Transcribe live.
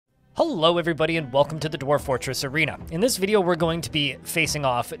Hello everybody and welcome to the Dwarf Fortress Arena. In this video we're going to be facing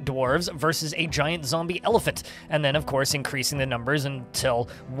off dwarves versus a giant zombie elephant, and then of course increasing the numbers until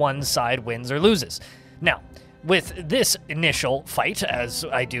one side wins or loses. Now, with this initial fight, as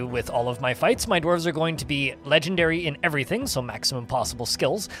I do with all of my fights, my dwarves are going to be legendary in everything, so maximum possible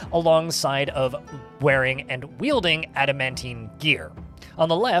skills, alongside of wearing and wielding adamantine gear. On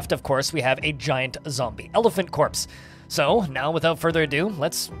the left, of course, we have a giant zombie elephant corpse. So, now without further ado,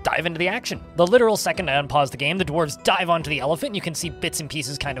 let's dive into the action. The literal second I unpause the game, the dwarves dive onto the elephant, and you can see bits and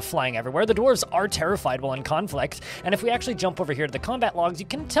pieces kind of flying everywhere. The dwarves are terrified while in conflict, and if we actually jump over here to the combat logs, you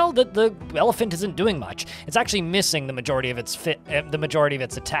can tell that the elephant isn't doing much. It's actually missing the majority of its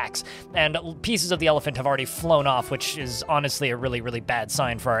attacks, and pieces of the elephant have already flown off, which is honestly a really bad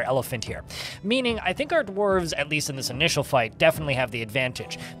sign for our elephant here. Meaning, I think our dwarves, at least in this initial fight, definitely have the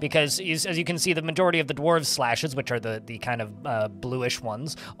advantage, because as you can see, the majority of the dwarves' slashes, which are the kind of bluish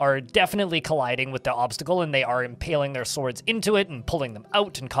ones, are definitely colliding with the obstacle, and they are impaling their swords into it and pulling them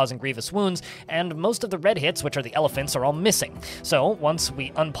out and causing grievous wounds, and most of the red hits, which are the elephants, are all missing. So once we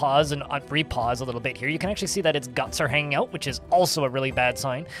unpause and repause a little bit here, you can actually see that its guts are hanging out, which is also a really bad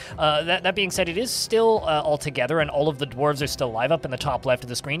sign. That being said, it is still all together, and all of the dwarves are still alive. Up in the top left of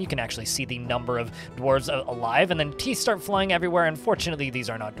the screen, you can actually see the number of dwarves alive, and then teeth start flying everywhere. Unfortunately,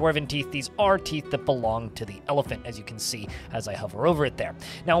 these are not dwarven teeth. These are teeth that belong to the elephant, as you can see as I hover over it there.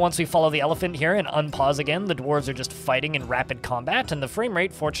 Now, once we follow the elephant here and unpause again, the dwarves are just fighting in rapid combat, and the frame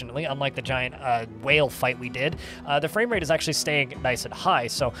rate, fortunately, unlike the giant whale fight we did, the frame rate is actually staying nice and high.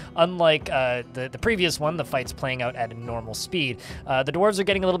 So unlike the previous one, the fight's playing out at a normal speed. The dwarves are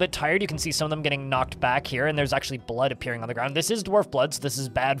getting a little bit tired. You can see some of them getting knocked back here, and there's actually blood appearing on the ground. This is dwarf blood, so this is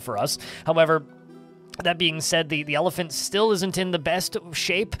bad for us. However, that being said, the elephant still isn't in the best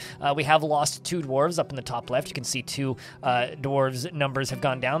shape. We have lost two dwarves up in the top left. You can see two dwarves' numbers have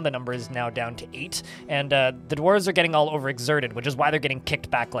gone down. The number is now down to 8. And the dwarves are getting all overexerted, which is why they're getting kicked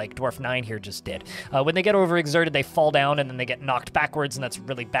back like Dwarf 9 here just did. When they get overexerted, they fall down and then they get knocked backwards, and that's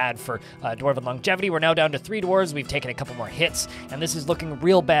really bad for dwarven longevity. We're now down to 3 dwarves. We've taken a couple more hits, and this is looking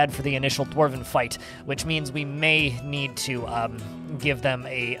real bad for the initial dwarven fight, which means we may need to give them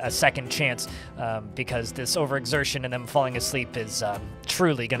a second chance, because this overexertion and them falling asleep is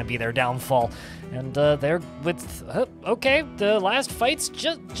truly going to be their downfall. And they're with... okay, the last fight's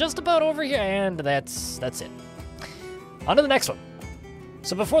just about over here, and that's it. On to the next one.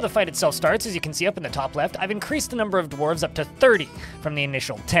 So before the fight itself starts, as you can see up in the top left, I've increased the number of dwarves up to 30 from the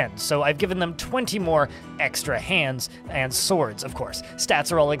initial 10. So I've given them 20 more extra hands and swords, of course.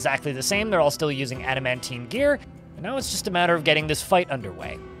 Stats are all exactly the same. They're all still using adamantine gear. And now it's just a matter of getting this fight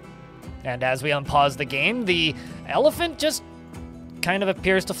underway. And as we unpause the game, the elephant just kind of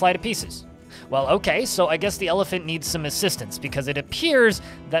appears to fly to pieces. Well, okay, so I guess the elephant needs some assistance, because it appears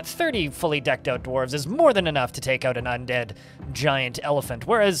that 30 fully decked out dwarves is more than enough to take out an undead giant elephant,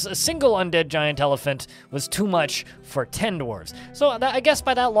 whereas a single undead giant elephant was too much for 10 dwarves. So I guess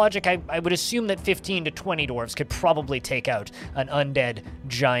by that logic, I would assume that 15 to 20 dwarves could probably take out an undead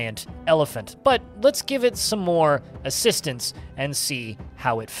giant elephant. But let's give it some more assistance and see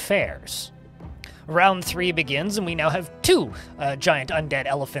how it fares. Round 3 begins, and we now have 2 giant undead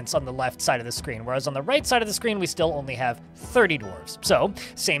elephants on the left side of the screen, whereas on the right side of the screen, we still only have 30 dwarves. So,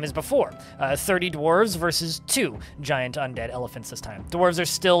 same as before, 30 dwarves versus 2 giant undead elephants this time. Dwarves are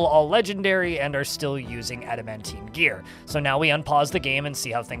still all legendary and are still using adamantine gear. So now we unpause the game and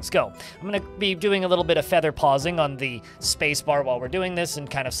see how things go. I'm going to be doing a little bit of feather pausing on the space bar while we're doing this and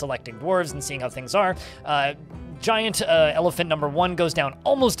kind of selecting dwarves and seeing how things are. Giant elephant number 1 goes down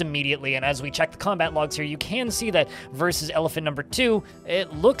almost immediately, and as we check the combat logs here, you can see that versus elephant number 2,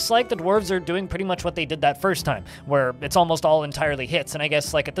 it looks like the dwarves are doing pretty much what they did that first time, where it's almost all entirely hits, and I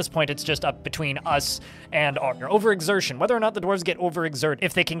guess like at this point it's just up between us and our overexertion, whether or not the dwarves get overexerted.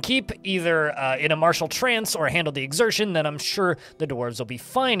 If they can keep either in a martial trance or handle the exertion, then I'm sure the dwarves will be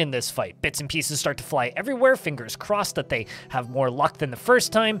fine in this fight. Bits and pieces start to fly everywhere, fingers crossed that they have more luck than the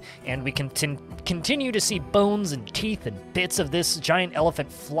first time, and we can continue to see bones and teeth and bits of this giant elephant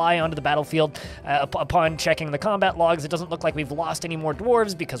fly onto the battlefield. Upon checking the combat logs, it doesn't look like we've lost any more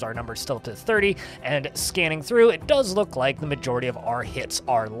dwarves because our number's still up to 30, and scanning through, it does look like the majority of our hits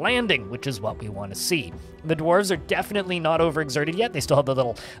are landing, which is what we want to see. The dwarves are definitely not overexerted yet. They still have the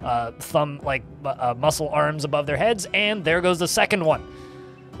little muscle arms above their heads, and there goes the second one.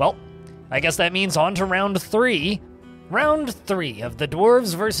 Well, I guess that means on to round 3. Round 3 of the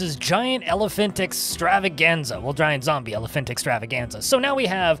Dwarves versus Giant Elephant Extravaganza. Well, Giant Zombie Elephant Extravaganza. So now we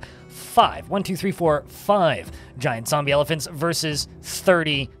have 5 giant zombie elephants versus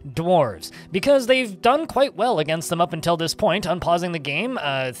 30 dwarves. Because they've done quite well against them up until this point. Unpausing the game,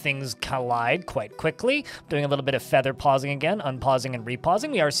 things collide quite quickly. Doing a little bit of feather pausing again, unpausing and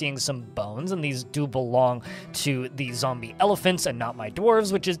repausing. We are seeing some bones, and these do belong to the zombie elephants and not my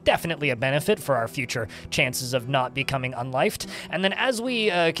dwarves, which is definitely a benefit for our future chances of not becoming unlifed. And then as we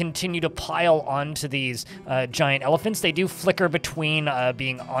continue to pile onto these giant elephants, they do flicker between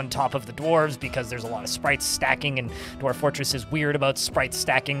being on top of the dwarves because there's a lot of sprites stacking, and Dwarf Fortress is weird about sprite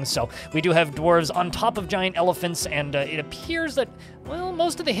stacking. So we do have dwarves on top of giant elephants, and it appears that, well,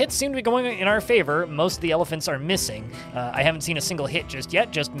 most of the hits seem to be going in our favor. Most of the elephants are missing. I haven't seen a single hit just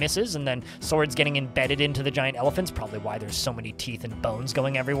yet, just misses, and then swords getting embedded into the giant elephants, probably why there's so many teeth and bones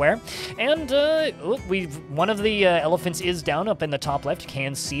going everywhere. And one of the elephants is down up in the top left. You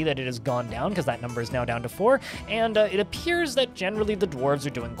can see that it has gone down because that number is now down to 4, and it appears that generally the dwarves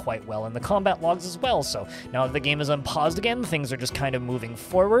are doing quite well in the combat logs as well. So now that the game is unpaused again, things are just kind of moving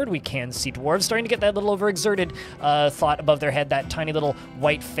forward. We can see dwarves starting to get that little overexerted thought above their head, that tiny little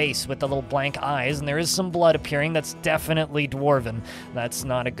white face with the little blank eyes, and there is some blood appearing. That's definitely dwarven. That's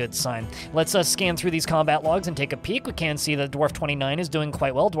not a good sign. Let's scan through these combat logs and take a peek. We can see that Dwarf 29 is doing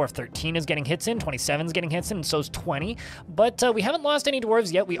quite well. Dwarf 13 is getting hits in. 27 is getting hits in, and so is 20. But we haven't lost any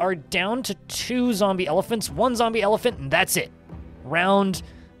dwarves yet. We are down to 2 zombie elephants, 1 zombie elephant, and that's it. Round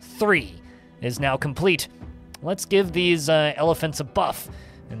 3 is now complete. Let's give these elephants a buff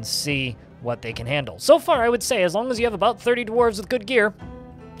and see what they can handle. So far, I would say, as long as you have about 30 dwarves with good gear,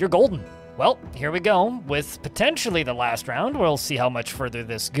 you're golden. Well, here we go with potentially the last round. We'll see how much further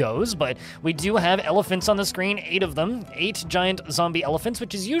this goes, but we do have elephants on the screen, 8 of them, 8 giant zombie elephants,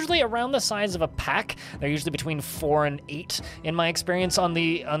 which is usually around the size of a pack. They're usually between 4 and 8 in my experience on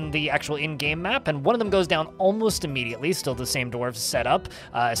the actual in-game map, and one of them goes down almost immediately. Still the same dwarves setup,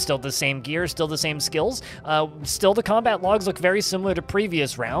 still the same gear, still the same skills. Still the combat logs look very similar to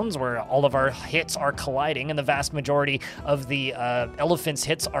previous rounds where all of our hits are colliding and the vast majority of the elephants'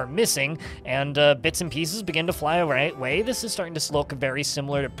 hits are missing, and bits and pieces begin to fly away. This is starting to look very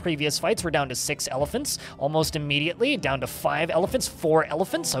similar to previous fights. We're down to 6 elephants almost immediately, down to 5 elephants, 4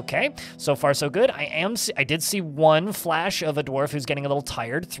 elephants. Okay, so far so good. I did see 1 flash of a dwarf who's getting a little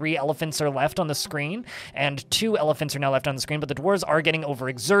tired. 3 elephants are left on the screen, and 2 elephants are now left on the screen, but the dwarves are getting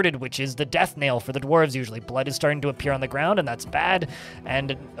overexerted, which is the death nail for the dwarves usually. Blood is starting to appear on the ground, and that's bad.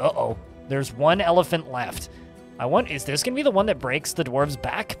 And uh-oh, there's 1 elephant left. Is this going to be the one that breaks the dwarves'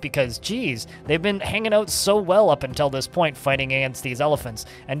 back? Because, geez, they've been hanging out so well up until this point fighting against these elephants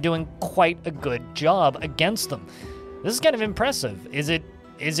and doing quite a good job against them. This is kind of impressive. Is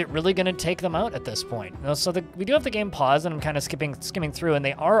it really going to take them out at this point? So we do have the game paused, and I'm kind of skimming through, and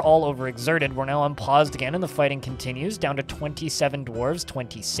they are all overexerted. We're now unpaused again, and the fighting continues, down to 27 dwarves,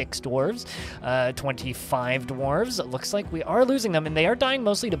 26 dwarves, 25 dwarves. It looks like we are losing them, and they are dying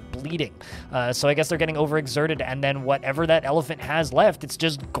mostly to bleeding. So I guess they're getting overexerted, and then whatever that elephant has left, it's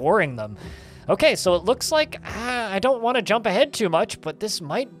just goring them. Okay, so it looks like, I don't want to jump ahead too much, but this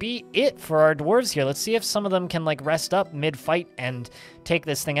might be it for our dwarves here. Let's see if some of them can, like, rest up mid-fight and take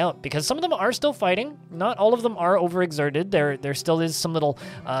this thing out, because some of them are still fighting. Not all of them are overexerted. There still is some little,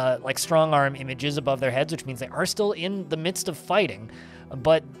 like, strong arm images above their heads, which means they are still in the midst of fighting.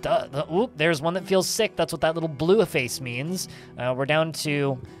 But, oop, there's one that feels sick. That's what that little blue face means. We're down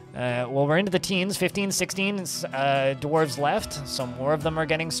to... well, we're into the teens, 15, 16 dwarves left, so more of them are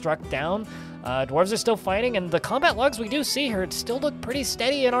getting struck down. Dwarves are still fighting, and the combat logs we do see here still look pretty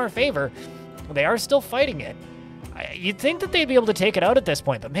steady in our favor. They are still fighting it. You'd think that they'd be able to take it out at this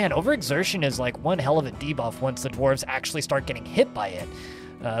point, but man, overexertion is like one hell of a debuff once the dwarves actually start getting hit by it.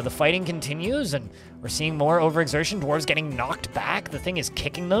 The fighting continues, and we're seeing more overexertion, dwarves getting knocked back. The thing is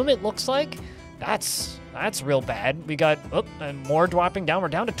kicking them, it looks like. That's real bad. We got and more dropping down. We're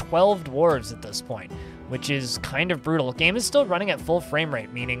down to 12 dwarves at this point, which is kind of brutal. The game is still running at full frame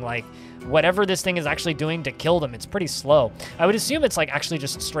rate, meaning like whatever this thing is actually doing to kill them, it's pretty slow. I would assume it's like actually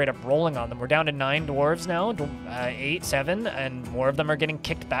just straight up rolling on them. We're down to 9 dwarves now, 8, 7, and more of them are getting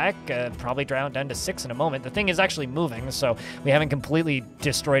kicked back, probably down to 6 in a moment. The thing is actually moving, so we haven't completely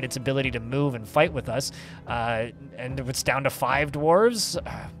destroyed its ability to move and fight with us. And it's down to 5 dwarves.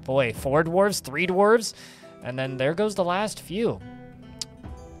 Boy, 4 dwarves, 3 dwarves, and then there goes the last few.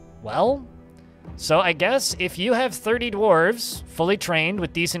 Well, so I guess if you have 30 dwarves, fully trained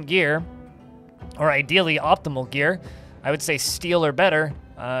with decent gear, or ideally optimal gear, I would say steel or better,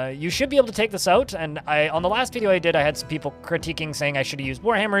 you should be able to take this out. And on the last video I did, I had some people critiquing saying I should have used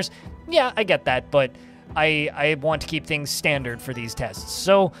warhammers. Yeah, I get that, but I want to keep things standard for these tests.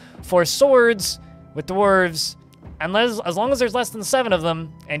 So for swords with dwarves, as long as there's less than 7 of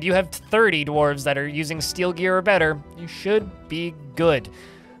them, and you have 30 dwarves that are using steel gear or better, you should be good.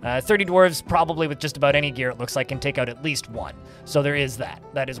 30 dwarves, probably with just about any gear, it looks like, can take out at least 1. So there is that.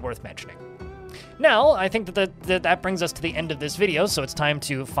 That is worth mentioning. Now, I think that brings us to the end of this video, so it's time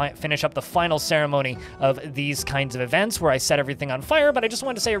to finish up the final ceremony of these kinds of events where I set everything on fire, but I just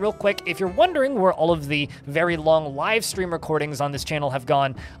wanted to say real quick, if you're wondering where all of the very long live stream recordings on this channel have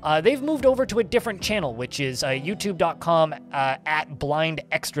gone, they've moved over to a different channel, which is youtube.com at blind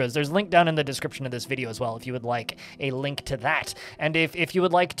extras. There's a link down in the description of this video as well if you would like a link to that. And if you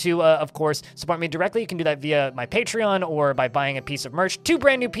would like to, of course, support me directly, you can do that via my Patreon or by buying a piece of merch. 2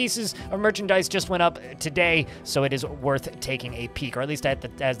 brand new pieces of merchandise just went up today, so it is worth taking a peek, or at least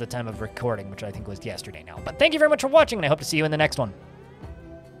as the time of recording, which I think was yesterday now. But thank you very much for watching, and I hope to see you in the next one.